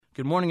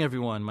Good morning,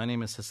 everyone. My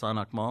name is Hassan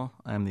Akmal.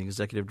 I am the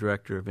Executive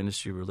Director of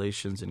Industry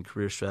Relations and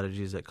Career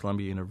Strategies at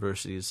Columbia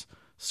University's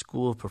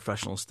School of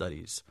Professional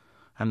Studies.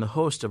 I'm the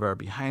host of our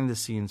Behind the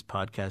Scenes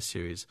podcast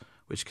series,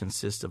 which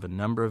consists of a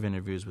number of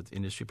interviews with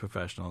industry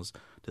professionals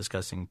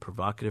discussing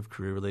provocative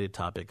career-related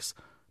topics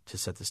to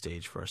set the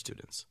stage for our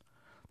students.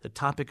 The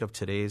topic of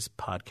today's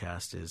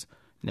podcast is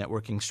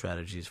networking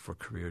strategies for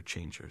career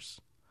changers.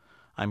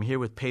 I'm here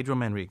with Pedro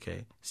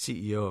Manrique,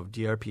 CEO of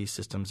DRP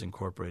Systems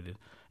Incorporated,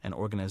 an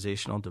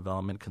organizational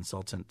development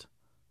consultant.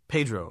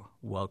 Pedro,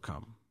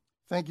 welcome.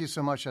 Thank you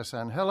so much,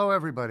 Hassan. Hello,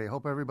 everybody.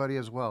 Hope everybody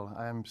is well.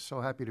 I am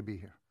so happy to be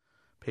here.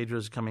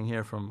 Pedro's coming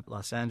here from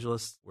Los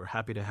Angeles. We're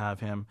happy to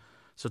have him.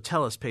 So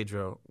tell us,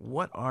 Pedro,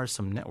 what are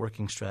some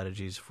networking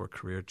strategies for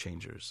career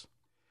changers?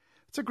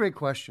 It's a great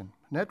question.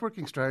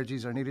 Networking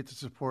strategies are needed to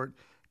support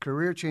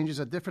career changes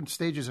at different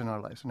stages in our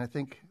lives, and I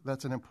think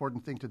that's an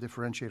important thing to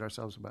differentiate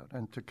ourselves about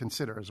and to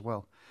consider as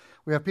well.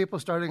 We have people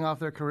starting off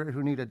their career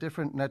who need a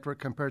different network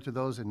compared to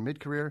those in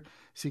mid-career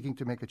seeking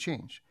to make a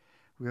change.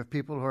 We have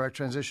people who are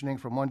transitioning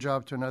from one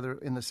job to another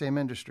in the same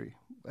industry,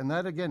 and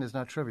that, again, is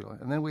not trivial.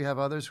 And then we have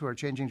others who are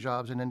changing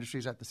jobs and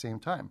industries at the same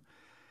time.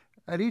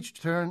 At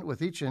each turn,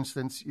 with each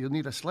instance, you'll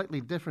need a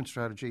slightly different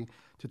strategy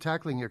to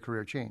tackling your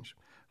career change.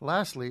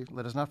 Lastly,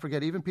 let us not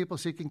forget even people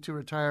seeking to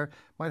retire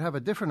might have a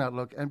different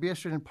outlook and be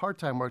interested in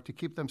part-time work to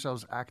keep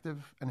themselves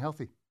active and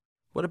healthy.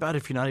 What about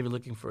if you're not even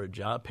looking for a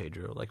job,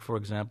 Pedro? Like, for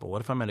example, what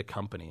if I'm at a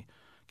company?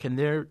 Can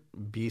there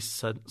be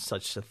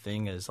such a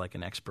thing as like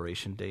an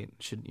expiration date?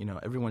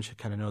 Everyone should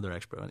kind of know their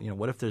expiration.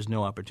 What if there's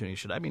no opportunity?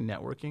 Should I be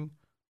networking?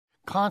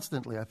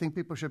 Constantly. I think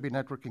people should be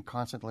networking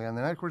constantly. And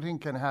the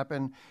networking can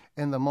happen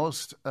in the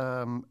most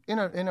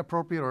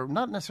inappropriate, or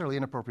not necessarily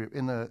inappropriate,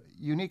 in the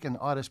unique and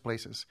oddest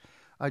places.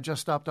 I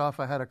just stopped off.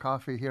 I had a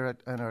coffee here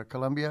at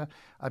Columbia.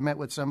 I met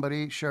with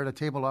somebody, shared a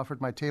table,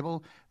 offered my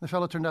table. The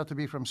fellow turned out to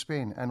be from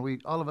Spain.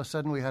 And all of a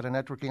sudden, we had a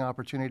networking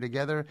opportunity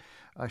together.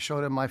 I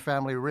showed him my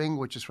family ring,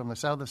 which is from the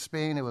south of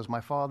Spain. It was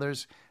my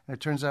father's. And it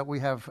turns out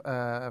we have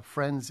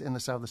friends in the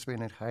south of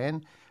Spain at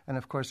Jaén. And,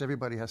 of course,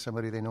 everybody has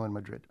somebody they know in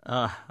Madrid.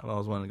 I've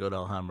always wanted to go to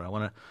Alhambra. I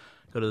want to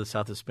go to the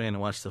south of Spain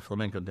and watch the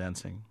flamenco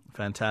dancing.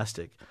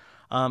 Fantastic.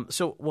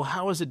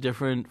 How is it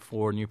different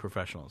for new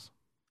professionals?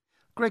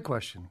 Great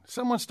question.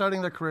 Someone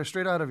starting their career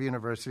straight out of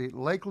university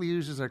likely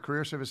uses their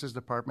career services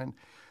department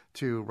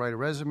to write a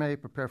resume,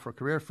 prepare for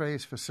career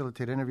fairs,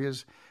 facilitate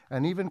interviews,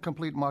 and even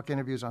complete mock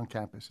interviews on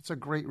campus. It's a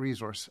great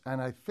resource,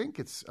 and I think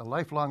it's a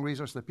lifelong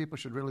resource that people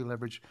should really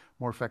leverage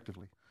more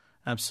effectively.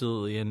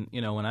 Absolutely. And,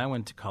 when I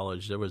went to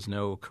college, there was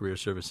no career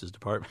services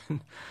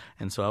department.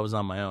 And so I was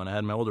on my own. I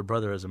had my older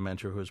brother as a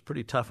mentor who was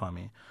pretty tough on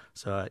me.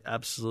 So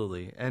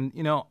absolutely. And,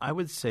 I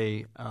would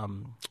say,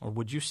 or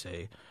would you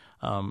say,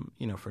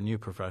 for new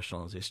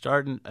professionals, they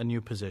start in a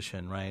new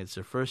position, right? It's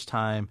their first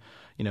time,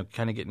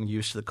 kind of getting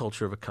used to the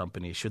culture of a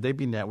company. Should they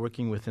be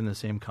networking within the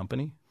same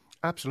company?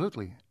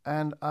 Absolutely.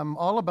 And I'm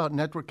all about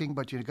networking,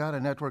 but you got to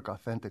network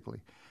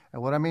authentically.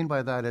 And what I mean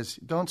by that is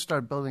don't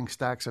start building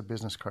stacks of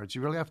business cards.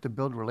 You really have to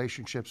build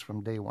relationships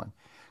from day one.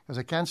 Because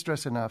I can't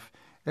stress enough,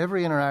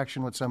 every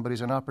interaction with somebody is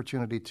an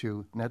opportunity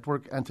to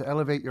network and to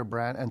elevate your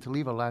brand and to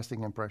leave a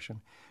lasting impression.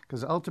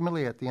 Because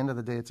ultimately, at the end of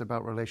the day, it's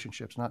about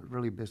relationships, not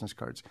really business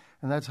cards.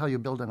 And that's how you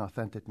build an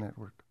authentic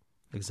network.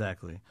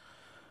 Exactly.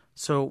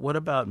 So what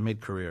about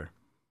mid-career?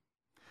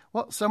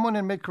 Well, someone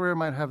in mid-career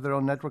might have their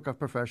own network of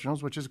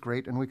professionals, which is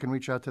great, and we can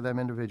reach out to them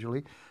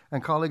individually,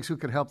 and colleagues who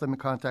could help them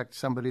contact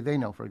somebody they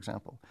know, for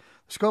example.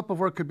 The scope of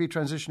work could be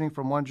transitioning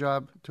from one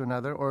job to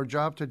another, or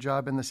job to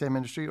job in the same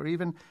industry, or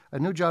even a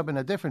new job in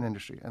a different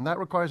industry. And that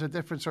requires a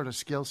different sort of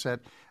skill set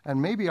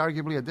and maybe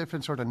arguably a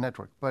different sort of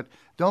network. But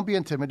don't be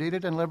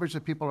intimidated and leverage the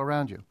people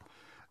around you.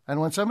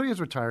 And when somebody is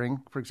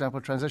retiring, for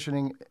example,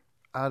 transitioning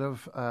out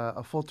of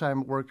a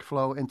full-time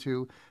workflow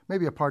into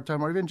maybe a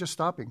part-time or even just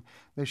stopping,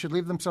 they should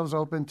leave themselves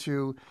open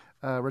to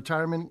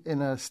retirement in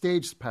a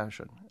staged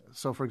fashion.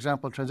 So, for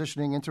example,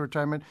 transitioning into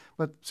retirement,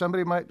 but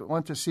somebody might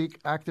want to seek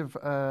active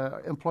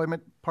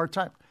employment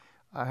part-time.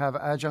 I have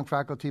adjunct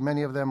faculty.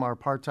 Many of them are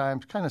part-time,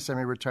 kind of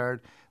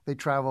semi-retired. They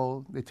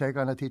travel, they take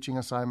on a teaching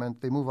assignment,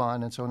 they move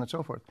on, and so on and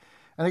so forth.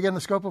 And again, the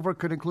scope of work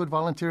could include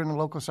volunteering in a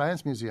local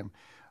science museum.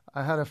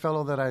 I had a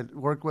fellow that I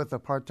worked with, a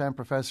part-time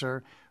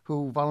professor,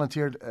 who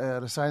volunteered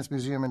at a science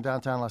museum in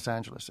downtown Los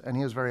Angeles, and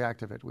he was very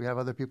active. We have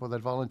other people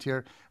that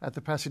volunteer at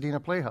the Pasadena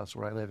Playhouse,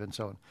 where I live, and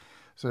so on.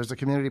 So there's a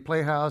community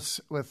playhouse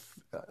with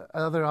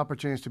other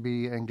opportunities to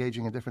be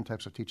engaging in different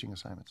types of teaching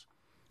assignments.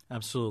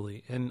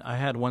 Absolutely. And I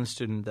had one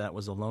student that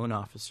was a loan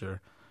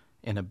officer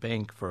in a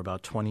bank for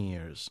about 20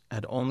 years,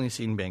 had only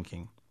seen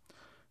banking,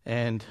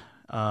 and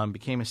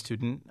became a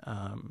student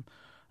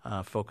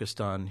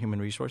focused on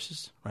human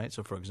resources, right?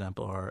 So, for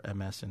example, our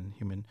MS in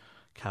human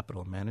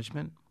capital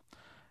management.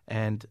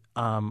 And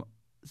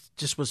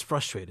just was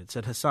frustrated,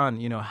 said,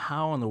 Hassan,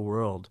 how in the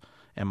world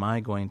am I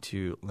going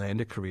to land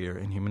a career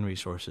in human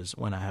resources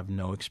when I have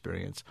no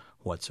experience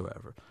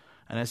whatsoever?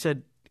 And I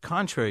said,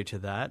 contrary to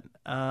that,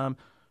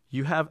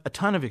 you have a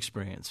ton of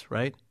experience,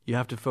 right? You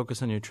have to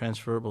focus on your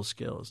transferable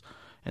skills.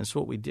 And so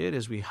what we did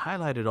is we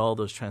highlighted all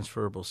those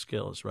transferable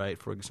skills, right?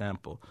 For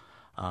example,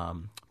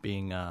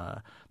 being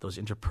those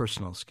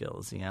interpersonal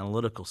skills, the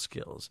analytical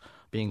skills,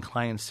 being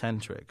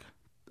client-centric.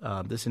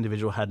 This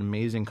individual had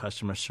amazing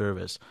customer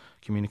service,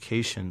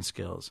 communication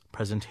skills,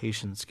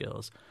 presentation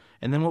skills.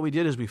 And then what we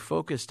did is we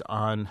focused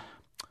on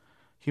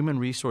human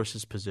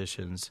resources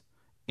positions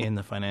in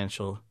the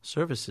financial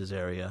services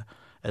area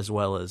as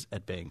well as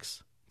at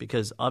banks,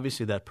 because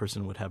obviously that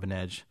person would have an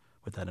edge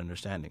with that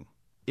understanding.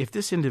 If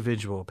this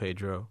individual,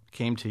 Pedro,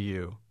 came to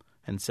you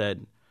and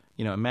said,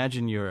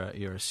 imagine you're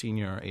a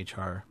senior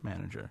HR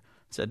manager,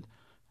 said,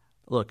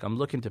 look, I'm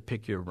looking to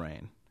pick your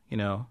brain,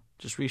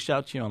 just reached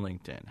out to you on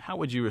LinkedIn. How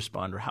would you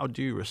respond, or how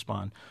do you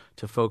respond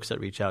to folks that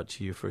reach out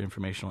to you for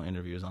informational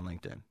interviews on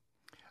LinkedIn?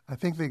 I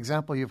think the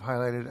example you've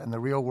highlighted and the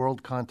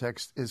real-world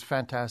context is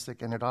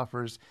fantastic, and it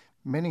offers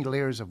many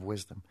layers of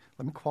wisdom.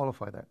 Let me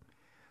qualify that.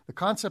 The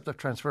concept of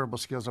transferable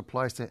skills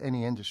applies to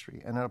any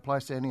industry, and it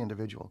applies to any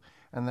individual,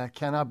 and that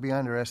cannot be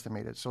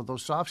underestimated. So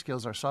those soft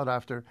skills are sought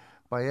after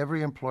by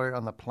every employer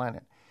on the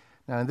planet.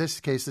 Now, in this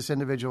case, this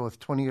individual with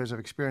 20 years of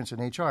experience in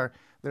HR,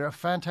 they're a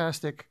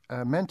fantastic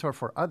mentor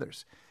for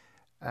others.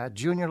 At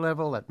junior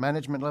level, at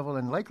management level,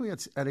 and likely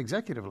at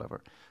executive level.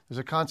 There's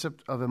a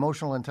concept of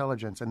emotional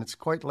intelligence, and it's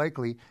quite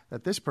likely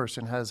that this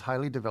person has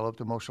highly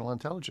developed emotional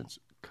intelligence,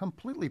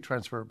 completely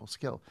transferable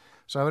skill.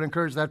 So I would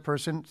encourage that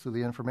person through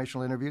the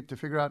informational interview to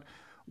figure out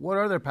what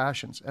are their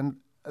passions. And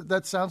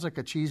that sounds like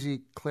a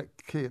cheesy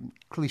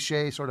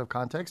cliche sort of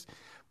context,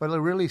 but it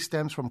really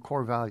stems from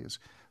core values.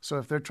 So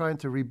if they're trying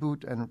to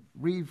reboot and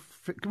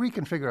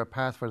reconfigure a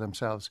path for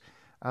themselves,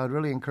 I would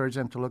really encourage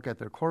them to look at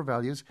their core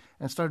values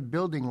and start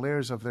building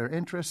layers of their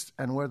interests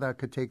and where that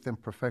could take them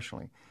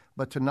professionally.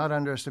 But to not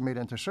underestimate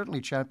and to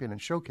certainly champion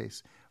and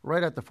showcase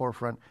right at the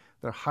forefront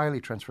their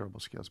highly transferable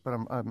skills. But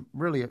I'm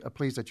really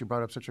pleased that you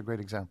brought up such a great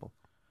example.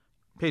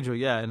 Pedro,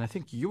 yeah, and I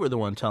think you were the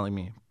one telling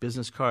me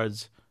business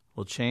cards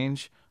will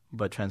change,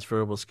 but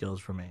transferable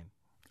skills remain.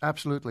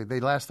 Absolutely. They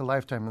last a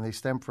lifetime, and they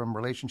stem from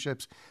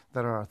relationships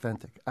that are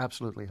authentic.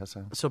 Absolutely,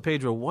 Hassan. So,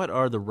 Pedro, what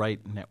are the right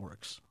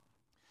networks?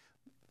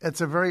 It's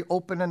a very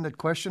open-ended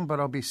question, but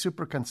I'll be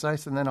super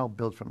concise, and then I'll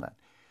build from that.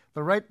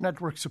 The right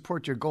networks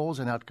support your goals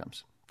and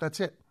outcomes.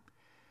 That's it.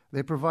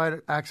 They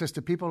provide access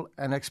to people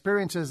and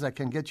experiences that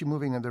can get you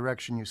moving in the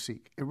direction you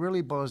seek. It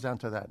really boils down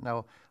to that.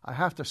 Now, I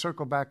have to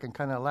circle back and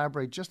kind of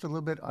elaborate just a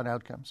little bit on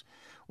outcomes.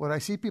 What I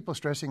see people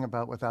stressing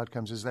about with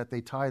outcomes is that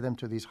they tie them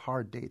to these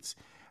hard dates.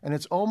 And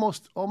it's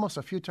almost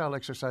a futile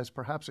exercise,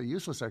 perhaps a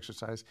useless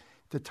exercise,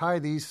 to tie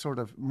these sort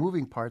of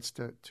moving parts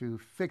to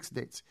fixed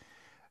dates.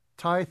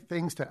 Tie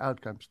things to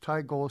outcomes,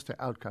 tie goals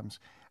to outcomes,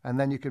 and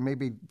then you can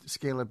maybe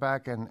scale it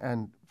back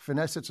and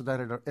finesse it so that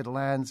it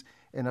lands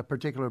in a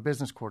particular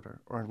business quarter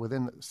or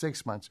within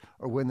 6 months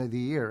or within the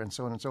year and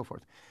so on and so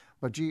forth.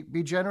 But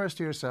be generous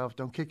to yourself.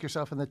 Don't kick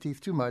yourself in the teeth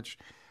too much,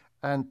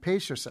 and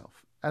pace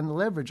yourself and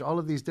leverage all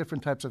of these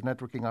different types of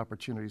networking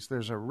opportunities.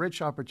 There's a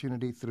rich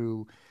opportunity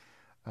through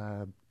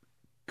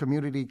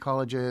community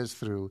colleges,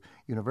 through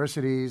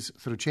universities,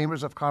 through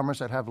chambers of commerce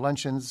that have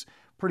luncheons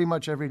pretty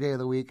much every day of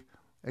the week.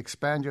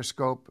 Expand your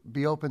scope,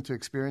 be open to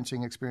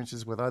experiencing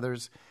experiences with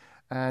others,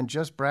 and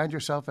just brand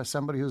yourself as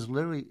somebody who's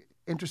literally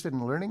interested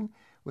in learning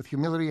with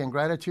humility and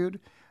gratitude,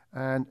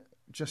 and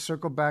just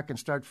circle back and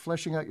start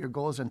fleshing out your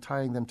goals and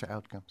tying them to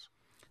outcomes.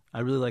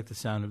 I really like the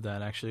sound of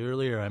that. Actually,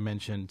 earlier I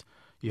mentioned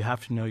you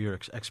have to know your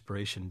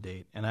expiration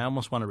date, and I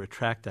almost want to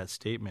retract that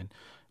statement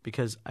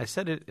because I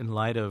said it in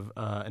light of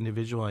an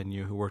individual I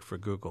knew who worked for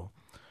Google.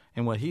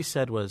 And what he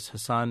said was,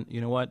 Hassan,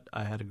 you know what?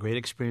 I had a great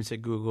experience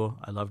at Google.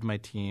 I loved my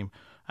team.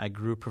 I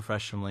grew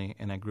professionally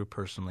and I grew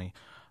personally.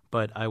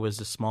 But I was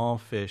a small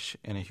fish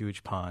in a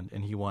huge pond,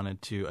 and he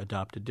wanted to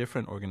adopt a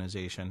different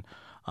organization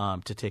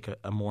to take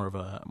a more of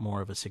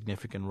a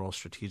significant role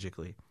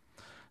strategically.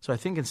 So I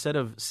think instead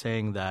of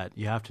saying that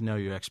you have to know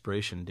your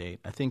expiration date,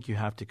 I think you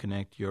have to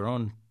connect your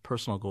own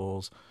personal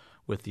goals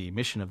with the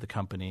mission of the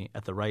company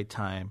at the right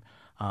time.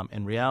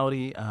 And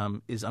reality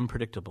is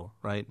unpredictable,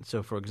 right?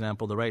 So, for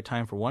example, the right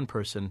time for one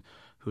person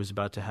who's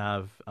about to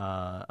have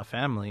a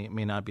family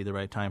may not be the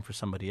right time for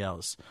somebody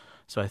else.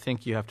 So I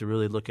think you have to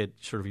really look at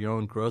sort of your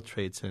own growth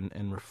traits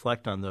and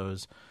reflect on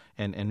those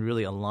and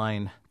really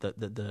align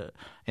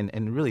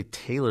and really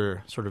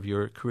tailor sort of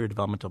your career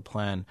developmental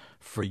plan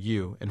for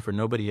you and for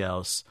nobody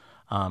else,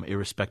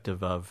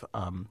 irrespective of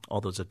all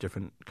those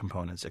different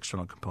components,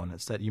 external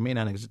components that you may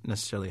not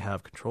necessarily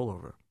have control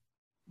over.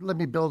 Let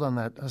me build on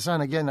that.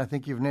 Hassan, again, I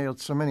think you've nailed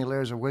so many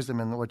layers of wisdom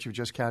in what you've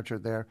just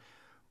captured there.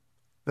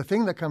 The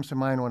thing that comes to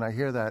mind when I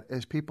hear that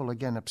is people,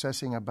 again,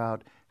 obsessing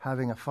about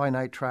having a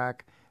finite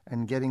track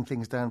and getting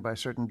things done by a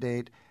certain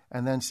date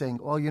and then saying,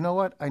 well, you know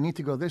what, I need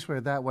to go this way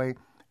or that way.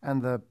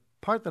 And the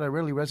part that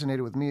really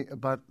resonated with me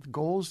about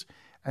goals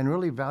and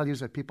really values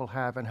that people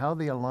have and how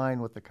they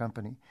align with the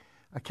company.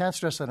 I can't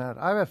stress that enough.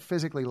 I have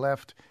physically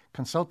left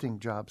consulting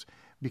jobs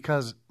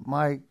because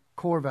my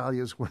core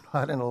values were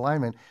not in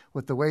alignment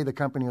with the way the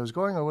company was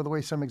going or with the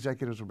way some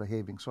executives were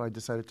behaving. So I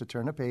decided to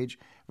turn a page,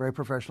 very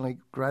professionally,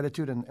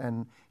 gratitude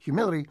and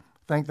humility,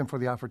 thank them for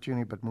the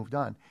opportunity, but moved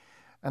on.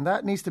 And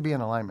that needs to be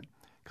in alignment,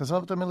 because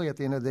ultimately, at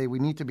the end of the day, we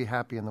need to be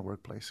happy in the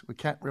workplace. We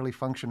can't really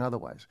function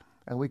otherwise.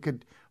 And we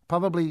could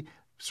probably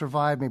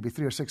survive maybe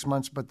 3 or 6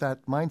 months, but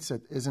that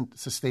mindset isn't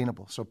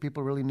sustainable. So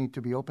people really need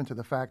to be open to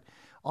the fact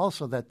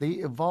also that they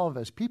evolve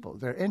as people.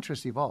 Their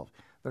interests evolve.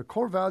 Their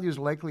core values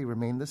likely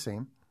remain the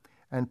same,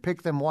 and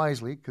pick them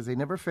wisely because they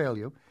never fail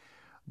you,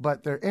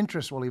 but their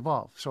interests will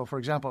evolve. So, for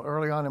example,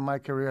 early on in my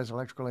career as an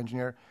electrical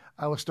engineer,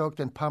 I was stoked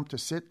and pumped to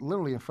sit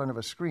literally in front of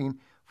a screen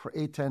for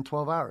 8, 10,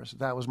 12 hours.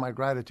 That was my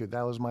gratitude.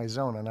 That was my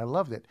zone, and I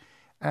loved it.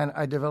 And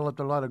I developed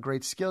a lot of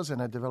great skills, and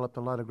I developed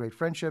a lot of great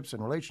friendships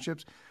and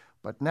relationships.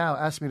 But now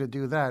ask me to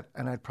do that,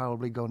 and I'd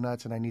probably go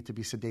nuts, and I need to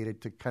be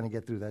sedated to kind of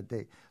get through that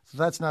day. So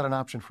that's not an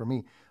option for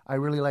me. I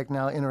really like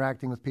now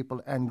interacting with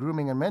people and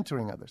grooming and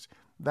mentoring others.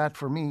 That,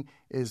 for me,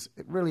 is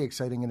really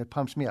exciting, and it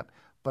pumps me up.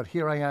 But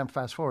here I am,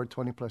 fast forward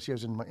 20-plus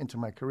years into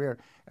my career,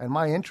 and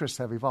my interests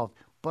have evolved.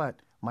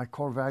 But my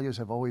core values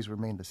have always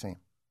remained the same.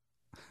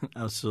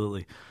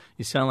 Absolutely.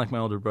 You sound like my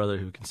older brother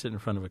who can sit in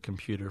front of a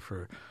computer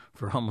for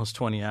almost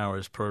 20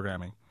 hours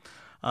programming.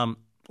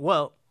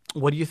 Well,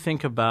 what do you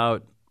think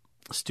about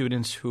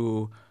students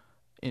who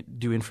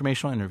do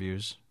informational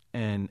interviews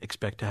and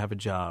expect to have a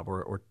job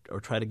or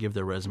try to give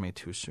their resume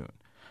too soon?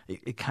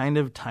 It kind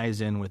of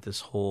ties in with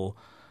this whole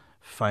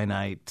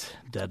finite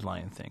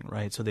deadline thing,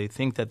 right? So they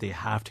think that they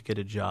have to get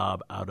a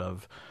job out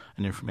of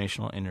an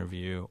informational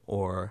interview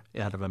or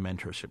out of a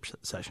mentorship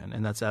session,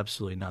 and that's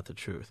absolutely not the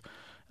truth.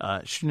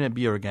 Shouldn't it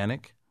be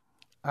organic?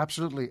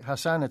 Absolutely.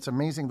 Hassan, it's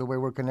amazing the way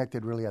we're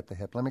connected really at the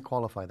hip. Let me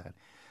qualify that.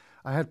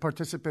 I had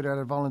participated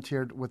and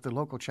volunteered with the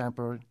local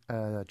chapter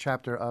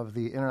of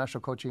the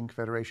International Coaching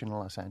Federation in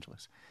Los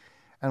Angeles.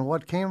 And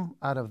what came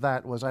out of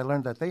that was I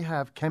learned that they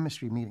have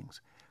chemistry meetings.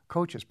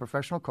 Coaches,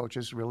 professional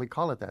coaches really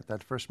call it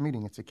that first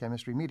meeting. It's a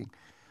chemistry meeting.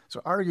 So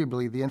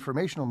arguably the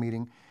informational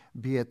meeting,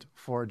 be it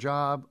for a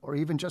job or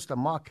even just a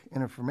mock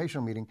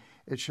informational meeting,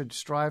 it should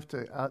strive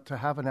to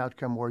have an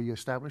outcome where you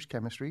establish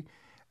chemistry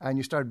and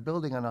you start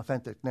building an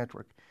authentic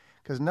network.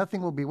 Because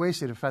nothing will be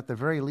wasted if at the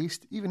very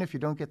least, even if you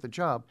don't get the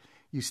job,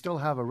 you still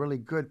have a really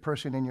good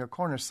person in your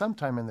corner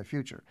sometime in the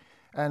future.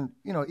 And,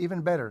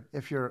 even better,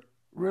 if you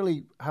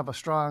really have a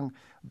strong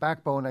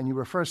backbone and you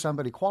refer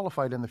somebody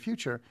qualified in the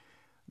future,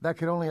 that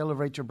could only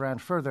elevate your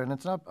brand further. And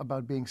it's not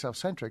about being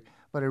self-centric,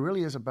 but it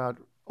really is about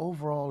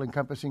overall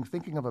encompassing,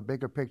 thinking of a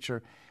bigger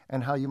picture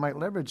and how you might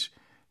leverage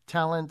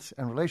talent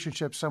and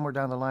relationships somewhere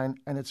down the line.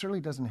 And it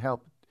certainly doesn't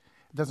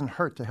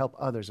hurt to help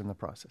others in the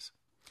process.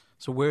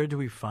 So where do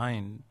we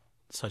find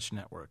such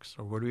networks,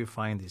 or where do we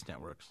find these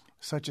networks?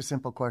 Such a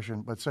simple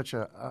question, but such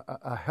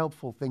a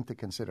helpful thing to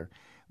consider.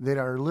 They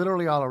are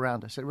literally all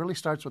around us. It really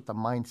starts with the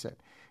mindset.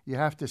 You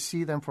have to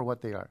see them for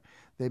what they are.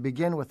 They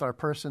begin with our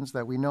persons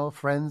that we know,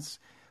 friends,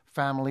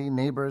 family,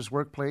 neighbors,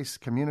 workplace,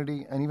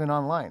 community, and even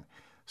online.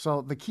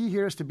 So the key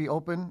here is to be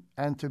open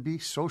and to be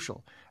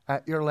social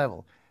at your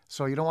level.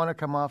 So you don't want to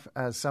come off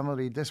as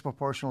somebody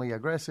disproportionately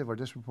aggressive or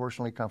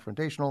disproportionately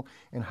confrontational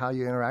in how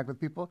you interact with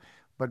people,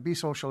 but be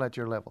social at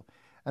your level.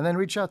 And then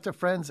reach out to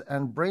friends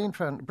and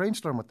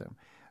brainstorm with them.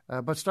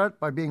 But start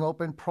by being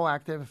open,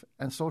 proactive,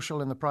 and social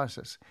in the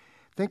process.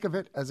 Think of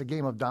it as a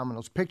game of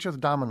dominoes. Picture the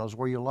dominoes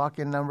where you lock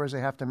in numbers,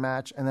 they have to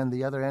match, and then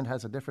the other end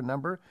has a different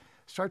number.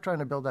 Start trying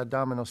to build that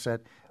domino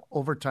set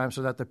over time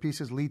so that the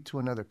pieces lead to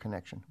another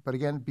connection. But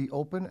again, be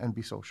open and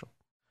be social.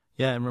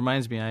 Yeah, it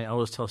reminds me, I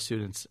always tell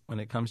students, when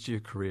it comes to your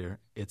career,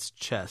 it's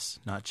chess,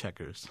 not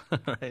checkers,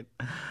 right?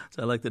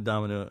 So I like the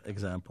domino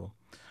example.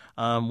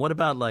 What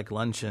about like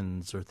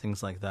luncheons or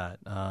things like that?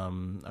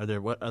 Are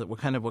there what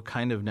kind of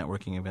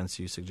networking events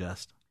do you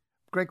suggest?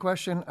 Great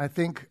question. I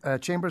think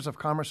chambers of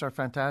commerce are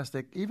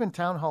fantastic. Even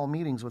town hall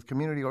meetings with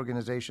community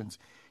organizations.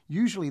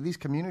 Usually these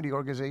community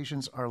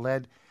organizations are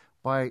led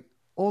by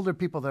older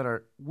people that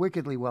are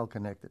wickedly well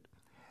connected.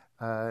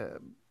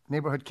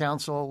 Neighborhood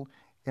council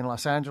in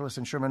Los Angeles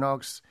and Sherman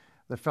Oaks,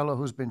 the fellow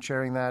who's been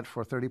chairing that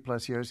for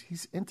 30-plus years,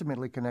 he's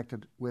intimately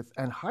connected with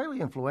and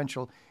highly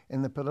influential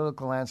in the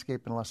political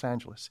landscape in Los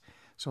Angeles.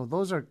 So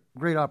those are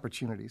great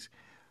opportunities.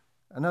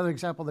 Another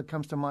example that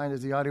comes to mind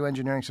is the Audio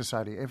Engineering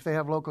Society. If they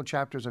have local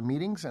chapters of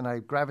meetings, and I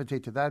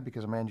gravitate to that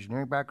because of my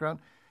engineering background,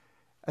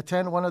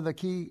 attend one of the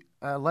key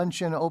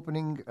luncheon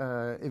opening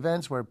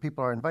events where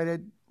people are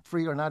invited,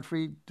 free or not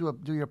free, do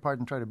your part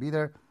and try to be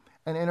there,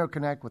 and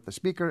interconnect with the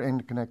speaker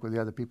and connect with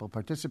the other people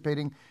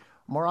participating.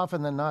 More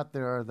often than not,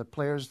 there are the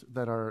players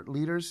that are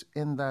leaders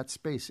in that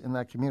space, in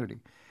that community.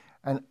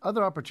 And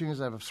other opportunities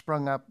that have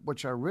sprung up,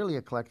 which are really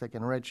eclectic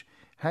and rich,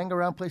 hang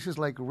around places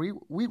like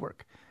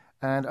WeWork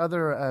and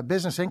other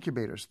business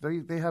incubators.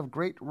 They have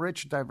great,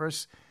 rich,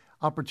 diverse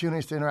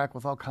opportunities to interact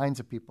with all kinds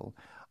of people.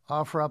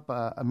 Offer up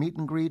a meet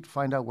and greet,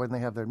 find out when they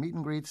have their meet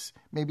and greets,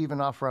 maybe even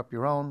offer up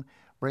your own,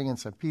 bring in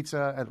some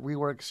pizza at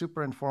WeWork,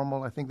 super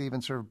informal. I think they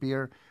even serve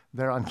beer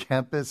there on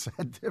campus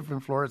at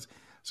different floors.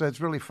 So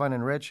it's really fun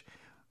and rich.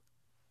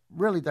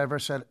 really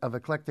diverse set of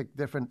eclectic,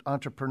 different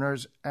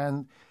entrepreneurs,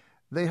 and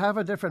they have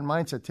a different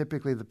mindset.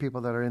 Typically, the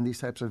people that are in these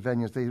types of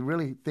venues, they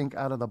really think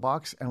out of the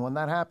box, and when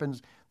that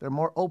happens, they're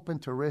more open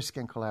to risk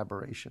and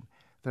collaboration.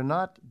 They're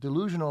not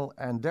delusional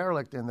and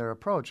derelict in their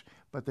approach,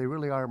 but they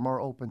really are more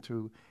open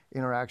to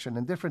interaction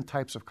and different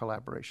types of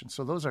collaboration.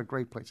 So those are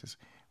great places.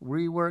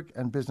 WeWork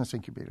and Business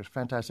Incubators,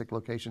 fantastic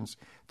locations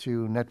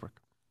to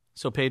network.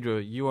 So, Pedro,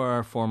 you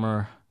are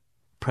former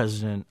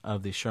president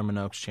of the Sherman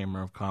Oaks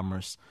Chamber of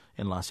Commerce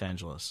in Los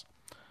Angeles.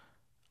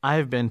 I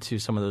have been to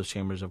some of those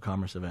Chambers of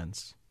Commerce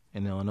events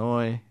in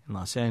Illinois, in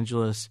Los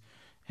Angeles,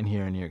 and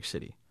here in New York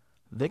City.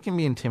 They can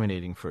be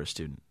intimidating for a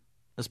student,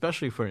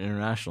 especially for an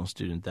international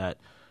student that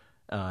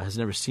has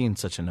never seen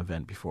such an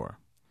event before.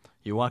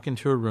 You walk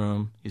into a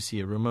room, you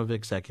see a room of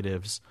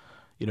executives,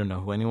 you don't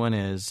know who anyone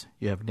is,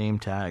 you have name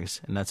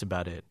tags, and that's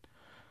about it.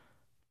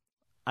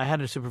 I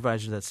had a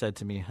supervisor that said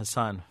to me,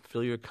 Hassan,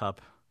 fill your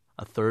cup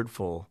a third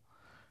full,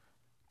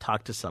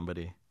 talk to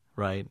somebody,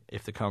 right?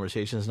 If the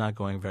conversation is not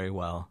going very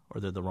well, or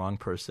they're the wrong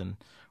person,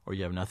 or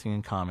you have nothing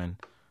in common,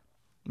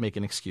 make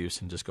an excuse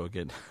and just go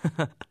get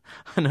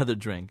another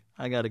drink.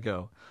 I got to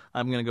go.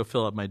 I'm going to go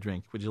fill up my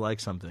drink. Would you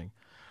like something?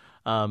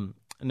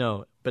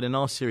 No, but in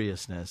all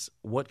seriousness,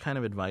 what kind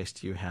of advice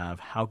do you have?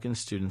 How can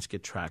students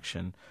get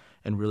traction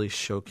and really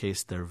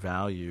showcase their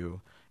value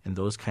in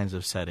those kinds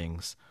of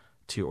settings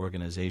to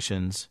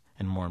organizations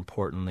and, more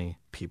importantly,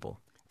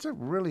 people? It's a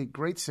really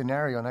great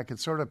scenario, and I could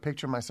sort of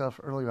picture myself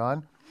early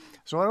on.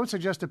 So what I would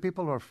suggest to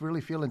people who really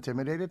feel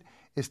intimidated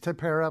is to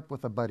pair up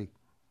with a buddy.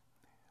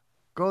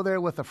 Go there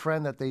with a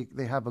friend that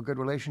they have a good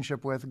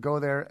relationship with. Go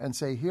there and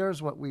say,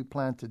 here's what we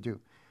plan to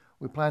do.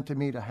 We plan to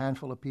meet a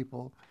handful of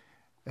people,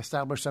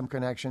 establish some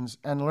connections,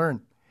 and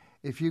learn.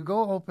 If you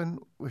go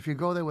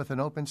there with an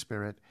open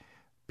spirit,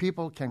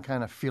 people can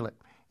kind of feel it.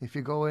 If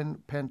you go in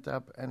pent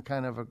up and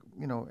kind of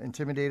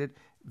intimidated,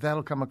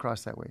 that'll come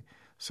across that way.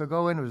 So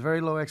go in with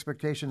very low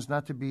expectations,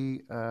 not to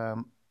be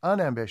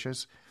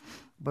unambitious,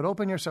 but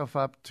open yourself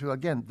up to,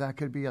 again, that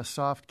could be a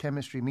soft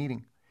chemistry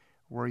meeting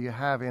where you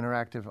have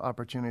interactive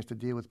opportunities to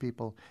deal with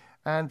people.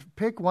 And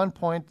pick one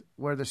point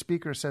where the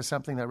speaker says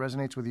something that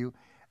resonates with you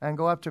and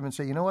go up to him and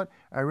say, you know what,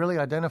 I really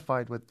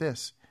identified with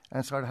this,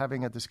 and start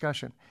having a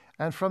discussion.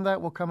 And from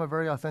that will come a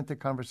very authentic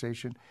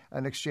conversation,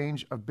 an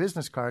exchange of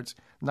business cards,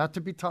 not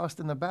to be tossed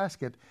in the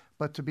basket,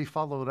 but to be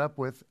followed up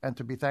with and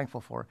to be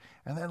thankful for.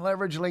 And then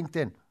leverage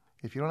LinkedIn.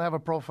 If you don't have a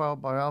profile,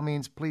 by all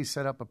means, please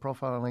set up a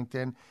profile on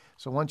LinkedIn.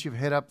 So once you've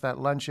hit up that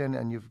luncheon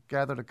and you've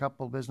gathered a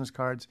couple business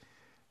cards,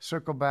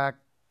 circle back,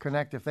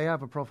 connect. If they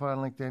have a profile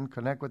on LinkedIn,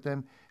 connect with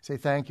them. Say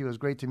thank you. It was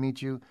great to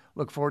meet you.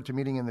 Look forward to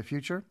meeting in the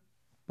future.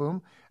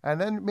 Boom.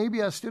 And then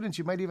maybe as students,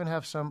 you might even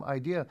have some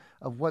idea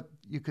of what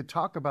you could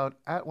talk about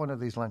at one of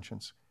these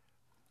luncheons.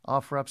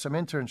 Offer up some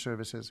intern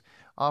services.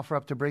 Offer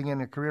up to bring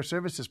in a career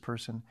services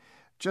person.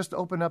 Just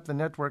open up the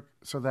network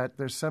so that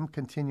there's some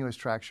continuous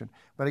traction.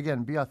 But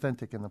again, be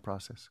authentic in the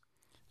process.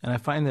 And I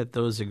find that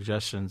those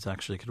suggestions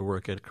actually could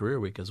work at Career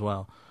Week as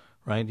well,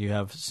 right? You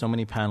have so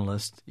many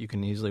panelists. You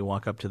can easily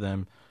walk up to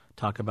them,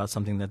 talk about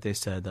something that they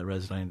said that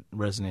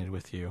resonated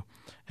with you,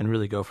 and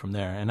really go from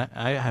there. And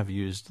I have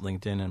used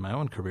LinkedIn in my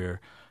own career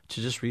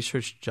to just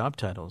research job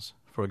titles.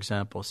 For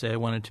example, say I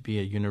wanted to be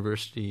a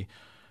university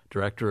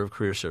director of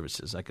career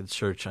services. I could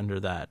search under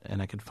that,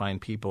 and I could find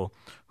people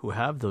who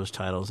have those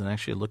titles and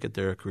actually look at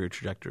their career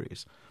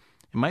trajectories.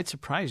 It might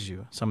surprise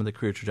you, some of the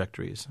career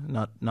trajectories.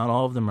 Not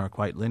all of them are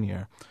quite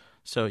linear.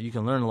 So you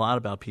can learn a lot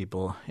about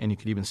people, and you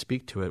could even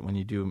speak to it when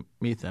you do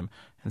meet them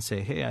and say,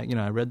 hey,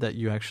 I read that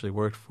you actually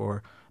worked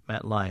for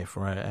MetLife,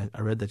 or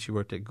I read that you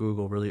worked at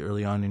Google really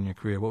early on in your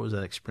career. What was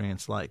that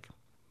experience like?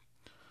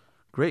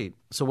 Great.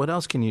 So what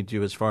else can you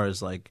do as far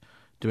as like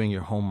doing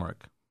your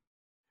homework?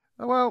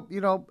 Well,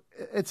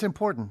 it's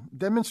important.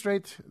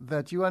 Demonstrate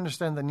that you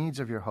understand the needs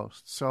of your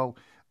host. So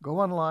go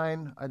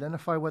online,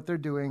 identify what they're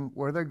doing,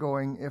 where they're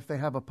going. If they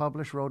have a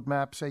published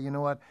roadmap, say, you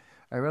know what,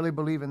 I really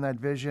believe in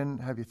that vision.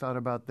 Have you thought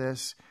about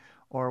this?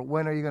 Or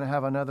when are you going to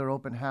have another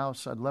open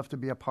house? I'd love to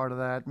be a part of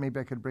that. Maybe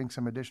I could bring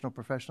some additional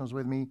professionals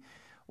with me.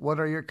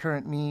 What are your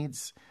current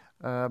needs?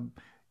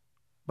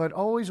 But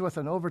always with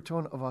an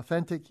overtone of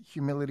authentic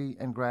humility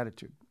and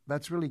gratitude.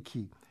 That's really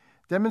key.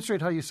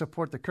 Demonstrate how you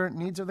support the current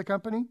needs of the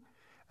company,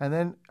 and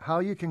then how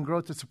you can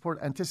grow to support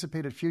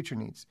anticipated future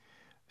needs.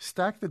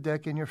 Stack the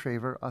deck in your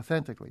favor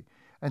authentically,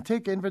 and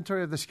take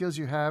inventory of the skills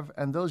you have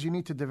and those you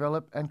need to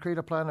develop, and create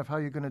a plan of how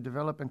you're going to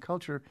develop and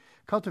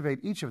cultivate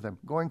each of them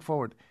going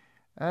forward.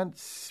 And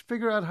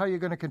figure out how you're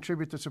going to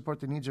contribute to support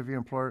the needs of your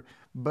employer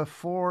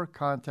before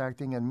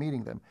contacting and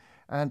meeting them.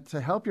 And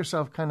to help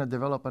yourself kind of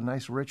develop a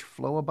nice rich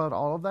flow about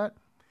all of that,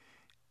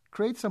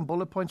 create some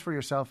bullet points for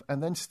yourself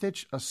and then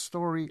stitch a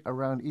story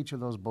around each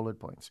of those bullet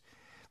points.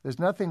 There's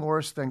nothing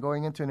worse than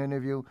going into an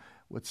interview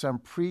with some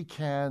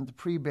pre-canned,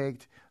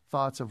 pre-baked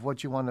thoughts of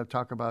what you want to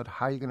talk about,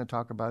 how you're going to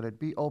talk about it.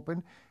 Be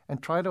open and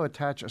try to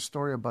attach a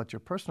story about your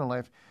personal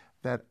life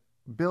that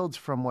builds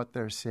from what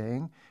they're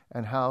saying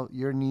and how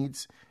your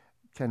needs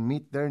can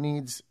meet their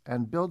needs,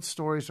 and build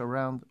stories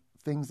around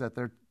things that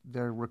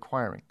they're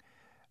requiring.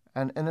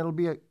 And it'll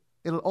be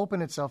it'll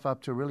open itself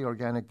up to really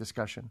organic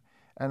discussion.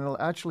 And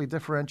it'll actually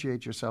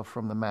differentiate yourself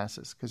from the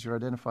masses because you're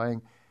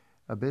identifying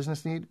a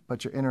business need,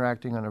 but you're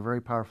interacting on a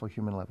very powerful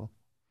human level.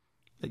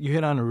 You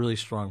hit on a really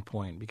strong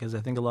point because I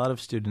think a lot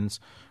of students,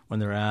 when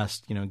they're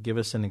asked, give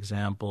us an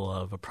example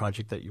of a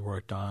project that you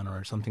worked on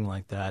or something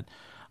like that,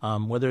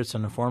 whether it's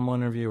in a formal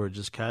interview or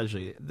just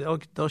casually,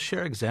 they'll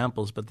share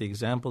examples, but the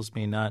examples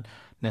may not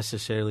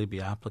necessarily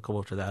be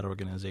applicable to that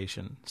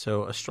organization.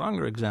 So a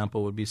stronger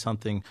example would be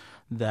something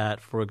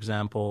that, for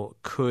example,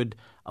 could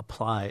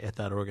apply at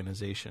that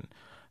organization.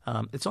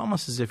 It's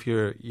almost as if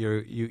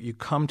you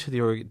come to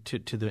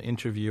the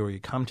interview, or you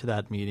come to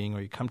that meeting,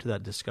 or you come to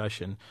that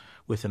discussion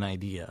with an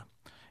idea,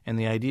 and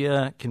the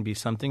idea can be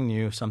something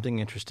new, something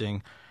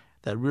interesting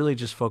that really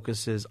just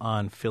focuses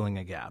on filling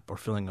a gap or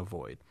filling a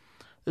void.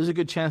 There's a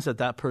good chance that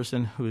that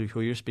person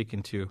who you're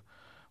speaking to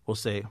will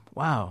say,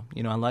 "Wow,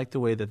 I like the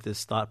way that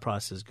this thought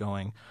process is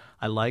going.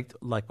 I like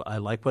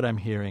what I'm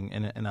hearing,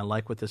 and I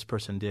like what this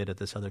person did at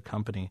this other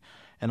company.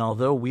 And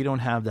although we don't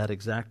have that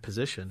exact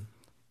position."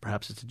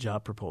 Perhaps it's a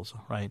job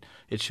proposal, right?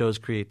 It shows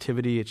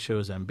creativity, it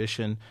shows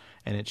ambition,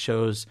 and it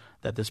shows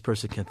that this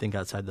person can think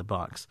outside the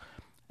box.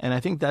 And I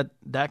think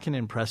that can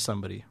impress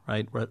somebody,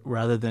 right?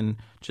 Rather than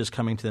just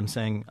coming to them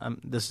saying,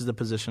 "This is the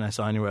position I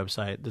saw on your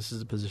website. This is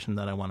the position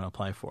that I want to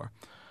apply for."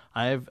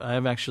 I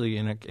have actually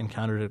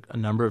encountered a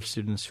number of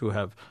students who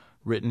have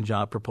written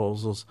job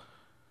proposals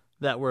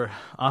that were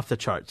off the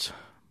charts,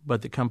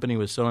 but the company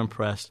was so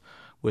impressed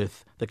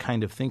with the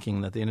kind of thinking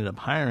that they ended up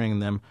hiring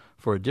them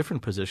for a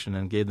different position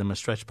and gave them a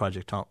stretch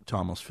project to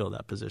almost fill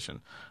that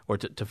position, or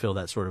to fill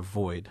that sort of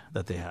void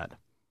that they had.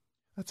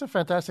 That's a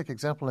fantastic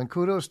example, and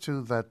kudos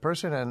to that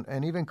person,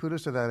 and even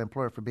kudos to that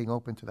employer for being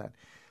open to that.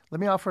 Let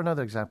me offer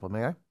another example,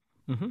 may I?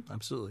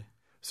 Absolutely.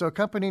 So a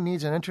company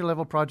needs an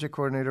entry-level project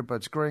coordinator, but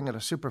it's growing at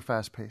a super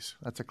fast pace.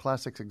 That's a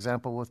classic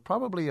example with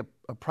probably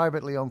a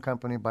privately owned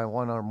company by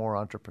one or more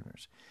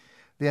entrepreneurs.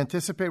 They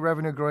anticipate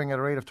revenue growing at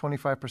a rate of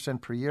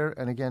 25% per year,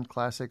 and again,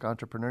 classic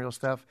entrepreneurial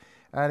stuff,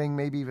 adding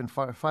maybe even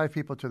five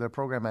people to their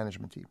program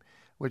management team,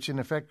 which in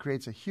effect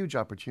creates a huge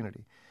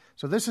opportunity.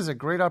 So this is a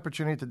great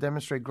opportunity to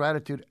demonstrate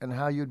gratitude and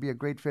how you'd be a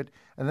great fit,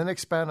 and then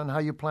expand on how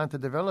you plan to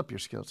develop your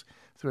skills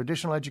through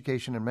additional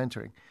education and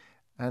mentoring.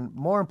 And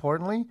more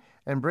importantly,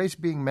 embrace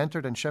being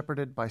mentored and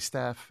shepherded by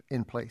staff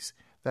in place.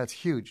 That's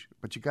huge,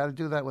 but you got to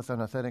do that with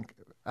an authentic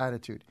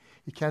attitude.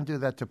 You can't do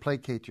that to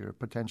placate your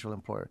potential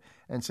employer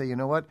and say, "You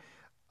know what?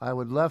 I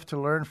would love to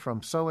learn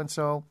from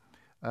so-and-so.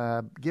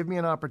 Give me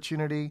an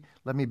opportunity.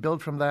 Let me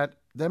build from that."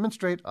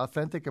 Demonstrate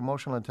authentic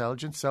emotional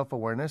intelligence,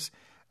 self-awareness,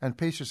 and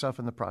pace yourself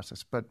in the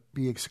process. But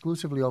be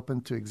exclusively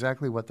open to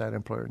exactly what that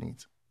employer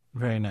needs.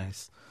 Very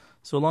nice.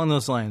 So along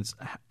those lines,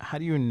 how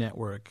do you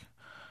network,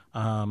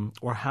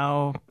 or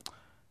how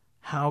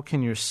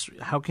can you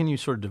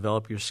sort of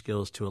develop your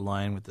skills to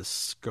align with the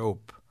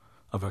scope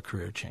of a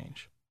career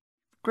change?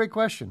 Great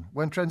question.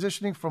 When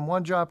transitioning from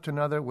one job to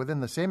another within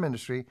the same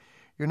industry,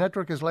 your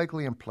network is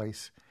likely in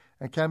place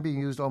and can be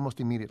used almost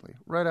immediately,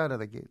 right out of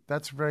the gate.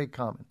 That's very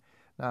common.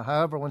 Now,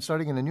 however, when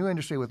starting in a new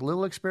industry with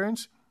little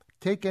experience,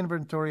 take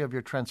inventory of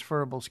your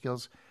transferable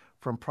skills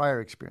from prior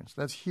experience.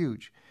 That's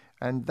huge.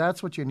 And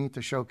that's what you need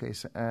to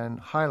showcase and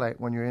highlight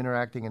when you're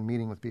interacting and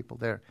meeting with people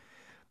there.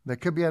 There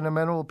could be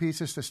amenable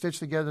pieces to stitch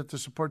together to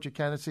support your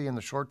candidacy in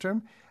the short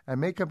term, and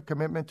make a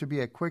commitment to be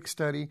a quick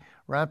study,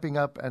 ramping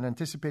up and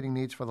anticipating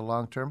needs for the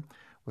long term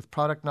with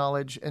product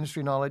knowledge,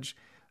 industry knowledge,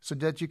 so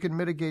that you can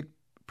mitigate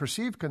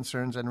perceived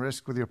concerns and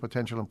risk with your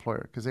potential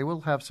employer, because they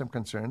will have some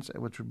concerns,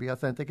 which would be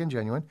authentic and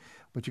genuine,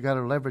 but you got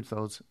to leverage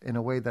those in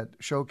a way that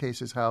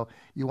showcases how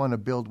you want to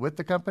build with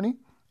the company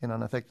in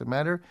an effective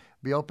manner.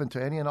 Be open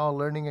to any and all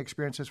learning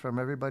experiences from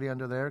everybody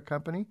under their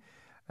company,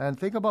 and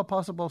think about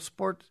possible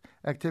sport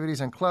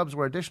activities and clubs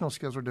where additional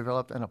skills were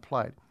developed and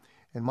applied.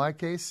 In my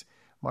case,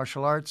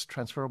 martial arts,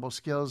 transferable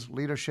skills,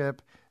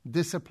 leadership,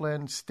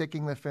 discipline,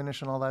 sticking the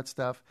finish, and all that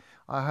stuff,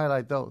 I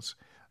highlight those.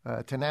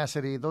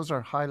 Tenacity, those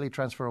are highly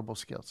transferable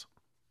skills.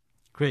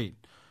 Great.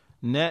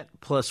 Net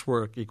plus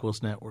work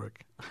equals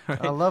network.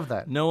 Right? I love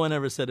that. No one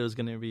ever said it was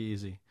going to be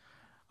easy.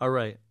 All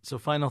right. So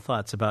final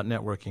thoughts about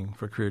networking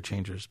for career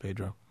changers,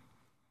 Pedro.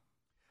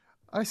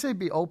 I say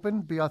be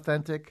open, be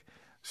authentic.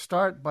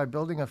 Start by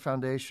building a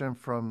foundation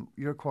from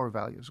your core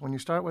values. When you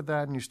start with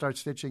that and you start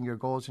stitching your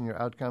goals and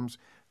your outcomes,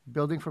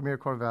 building from your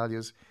core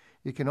values,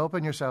 you can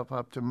open yourself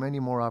up to many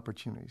more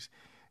opportunities.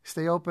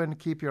 Stay open,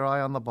 keep your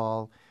eye on the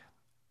ball.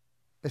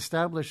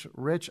 Establish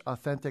rich,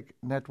 authentic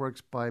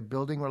networks by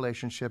building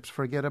relationships.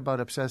 Forget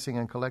about obsessing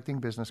and collecting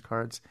business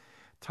cards.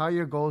 Tie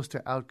your goals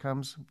to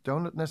outcomes.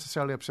 Don't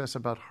necessarily obsess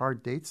about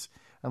hard dates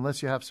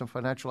unless you have some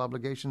financial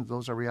obligations.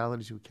 Those are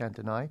realities you can't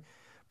deny.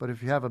 But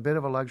if you have a bit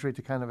of a luxury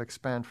to kind of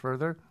expand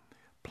further,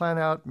 plan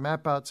out,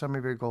 map out some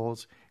of your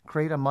goals,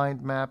 create a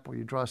mind map where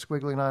you draw a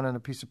squiggly line on a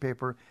piece of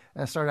paper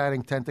and start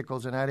adding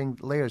tentacles and adding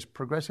layers,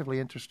 progressively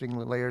interesting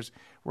layers,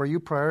 where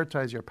you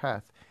prioritize your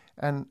path.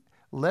 And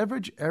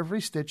leverage every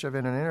stitch of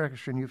an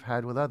interaction you've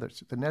had with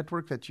others. The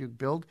network that you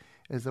build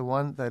is the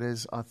one that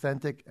is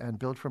authentic and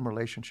built from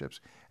relationships.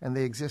 And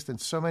they exist in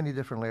so many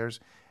different layers.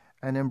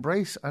 and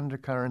embrace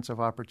undercurrents of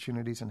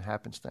opportunities and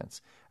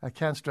happenstance. I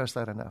can't stress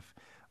that enough.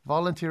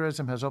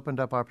 Volunteerism has opened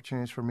up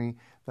opportunities for me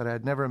that I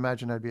had never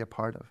imagined I'd be a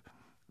part of.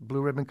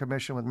 Blue Ribbon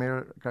Commission with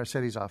Mayor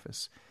Garcetti's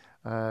office,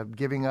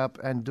 giving up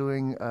and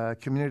doing a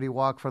community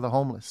walk for the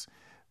homeless.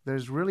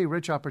 There's really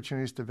rich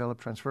opportunities to develop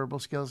transferable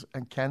skills,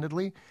 and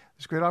candidly,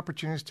 there's great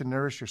opportunities to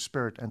nourish your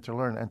spirit and to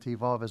learn and to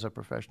evolve as a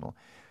professional.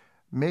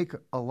 Make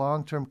a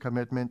long-term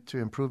commitment to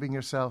improving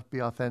yourself,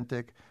 be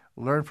authentic,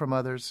 learn from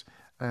others,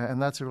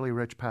 and that's a really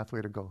rich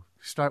pathway to go.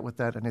 Start with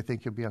that, and I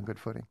think you'll be on good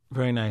footing.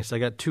 Very nice. I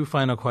got 2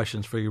 final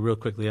questions for you real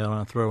quickly I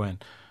want to throw in.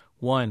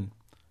 One,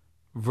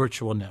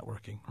 virtual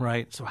networking,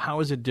 right? So how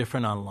is it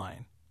different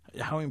online?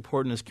 How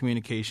important is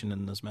communication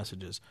in those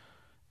messages?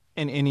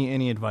 And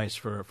any advice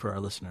for our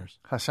listeners?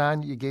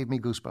 Hassan, you gave me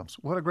goosebumps.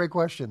 What a great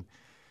question.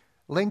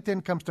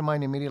 LinkedIn comes to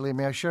mind immediately.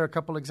 May I share a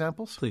couple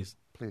examples? Please.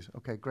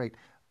 Okay, great.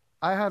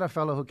 I had a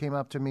fellow who came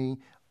up to me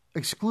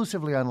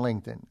exclusively on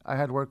LinkedIn. I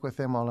had worked with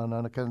him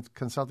on a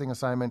consulting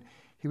assignment.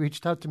 He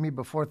reached out to me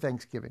before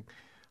Thanksgiving.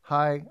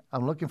 Hi,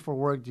 I'm looking for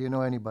work. Do you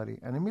know anybody?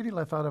 And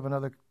immediately I thought of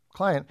another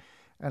client,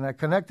 and I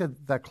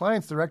connected that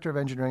client's director of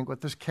engineering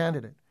with this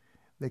candidate.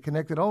 They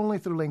connected only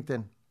through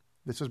LinkedIn.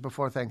 This was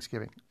before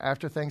Thanksgiving.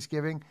 After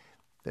Thanksgiving,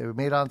 they were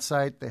made on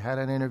site, they had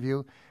an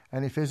interview,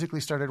 and he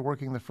physically started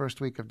working the first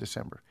week of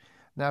December.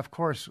 Now, of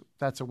course,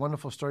 that's a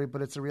wonderful story,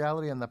 but it's a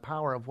reality and the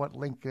power of what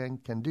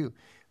LinkedIn can do,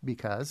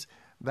 because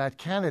that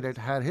candidate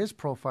had his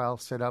profile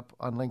set up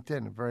on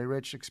LinkedIn, very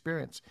rich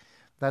experience.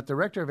 That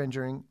director of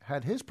engineering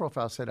had his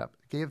profile set up,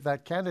 gave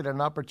that candidate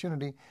an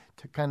opportunity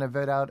to kind of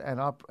vet out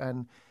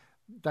and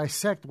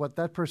dissect what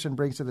that person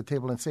brings to the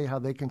table and say how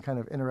they can kind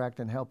of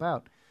interact and help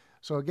out.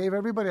 So it gave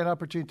everybody an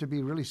opportunity to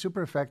be really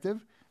super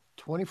effective,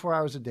 24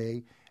 hours a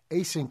day,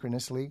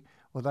 asynchronously,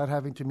 without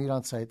having to meet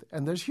on site.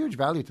 And there's huge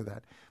value to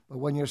that. But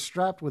when you're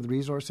strapped with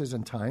resources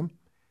and time,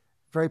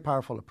 very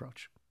powerful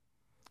approach.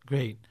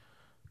 Great.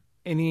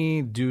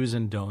 Any do's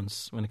and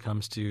don'ts when it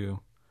comes to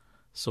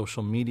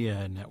social media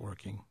and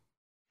networking?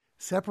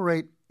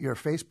 Separate your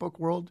Facebook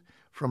world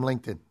from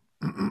LinkedIn.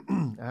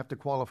 I have to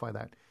qualify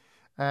that.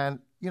 And,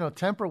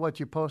 temper what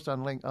you post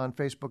on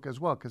Facebook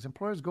as well, because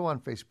employers go on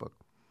Facebook.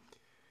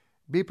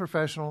 Be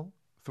professional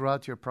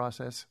throughout your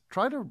process.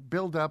 Try to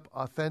build up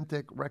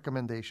authentic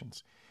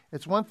recommendations.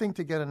 It's one thing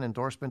to get an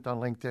endorsement on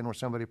LinkedIn where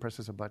somebody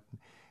presses a button.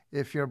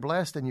 If you're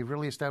blessed and you've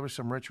really established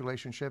some rich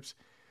relationships,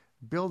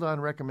 build on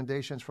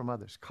recommendations from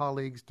others,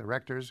 colleagues,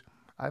 directors.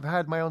 I've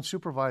had my own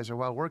supervisor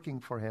while working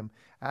for him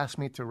ask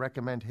me to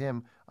recommend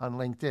him on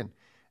LinkedIn.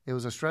 It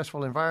was a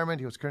stressful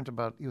environment. He was concerned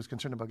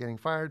about getting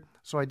fired,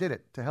 so I did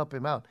it to help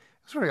him out.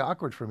 It was very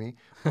awkward for me,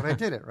 but I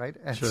did it, right?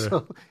 And Sure.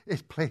 So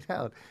it played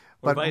out.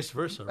 Or vice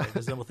versa, right?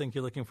 Because then we'll think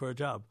you're looking for a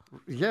job.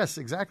 Yes,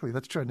 exactly.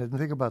 That's true. I didn't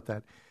think about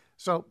that.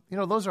 So,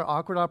 those are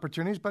awkward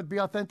opportunities, but be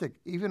authentic.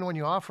 Even when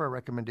you offer a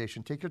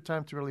recommendation, take your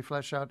time to really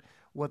flesh out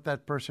what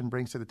that person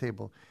brings to the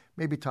table.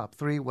 Maybe top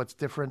 3, what's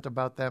different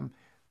about them.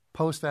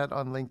 Post that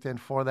on LinkedIn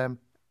for them.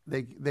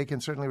 They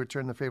can certainly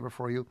return the favor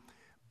for you.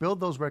 Build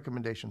those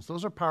recommendations.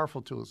 Those are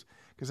powerful tools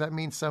because that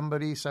means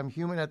some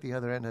human at the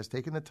other end has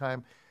taken the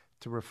time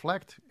to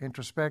reflect,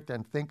 introspect,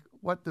 and think,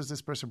 what does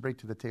this person bring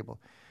to the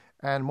table?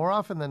 And more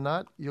often than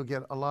not, you'll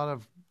get a lot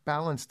of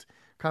balanced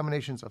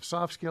combinations of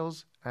soft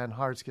skills and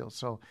hard skills.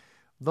 So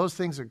those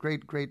things are a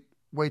great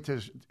way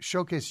to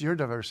showcase your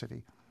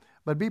diversity.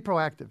 But be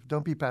proactive.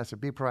 Don't be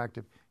passive. Be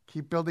proactive.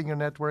 Keep building your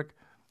network,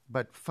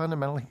 but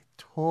fundamentally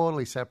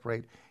totally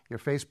separate your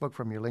Facebook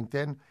from your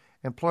LinkedIn.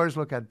 Employers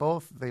look at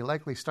both. They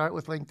likely start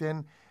with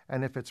LinkedIn,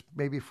 and if it's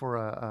maybe for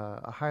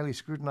a highly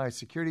scrutinized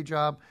security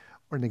job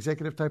or an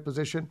executive type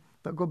position,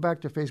 they'll go back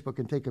to Facebook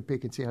and take a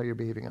peek and see how you're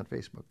behaving on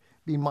Facebook.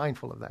 Be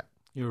mindful of that.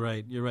 You're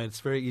right. It's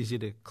very easy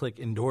to click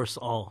endorse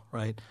all,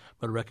 right?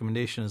 But a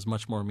recommendation is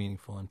much more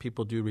meaningful, and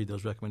people do read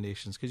those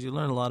recommendations because you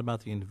learn a lot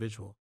about the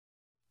individual.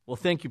 Well,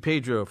 thank you,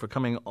 Pedro, for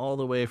coming all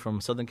the way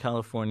from Southern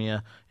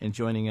California and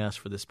joining us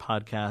for this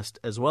podcast,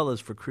 as well as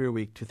for Career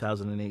Week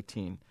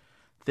 2018.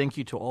 Thank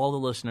you to all the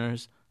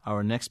listeners.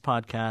 Our next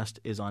podcast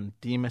is on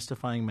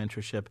demystifying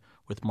mentorship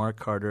with Mark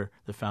Carter,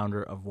 the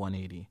founder of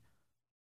 180.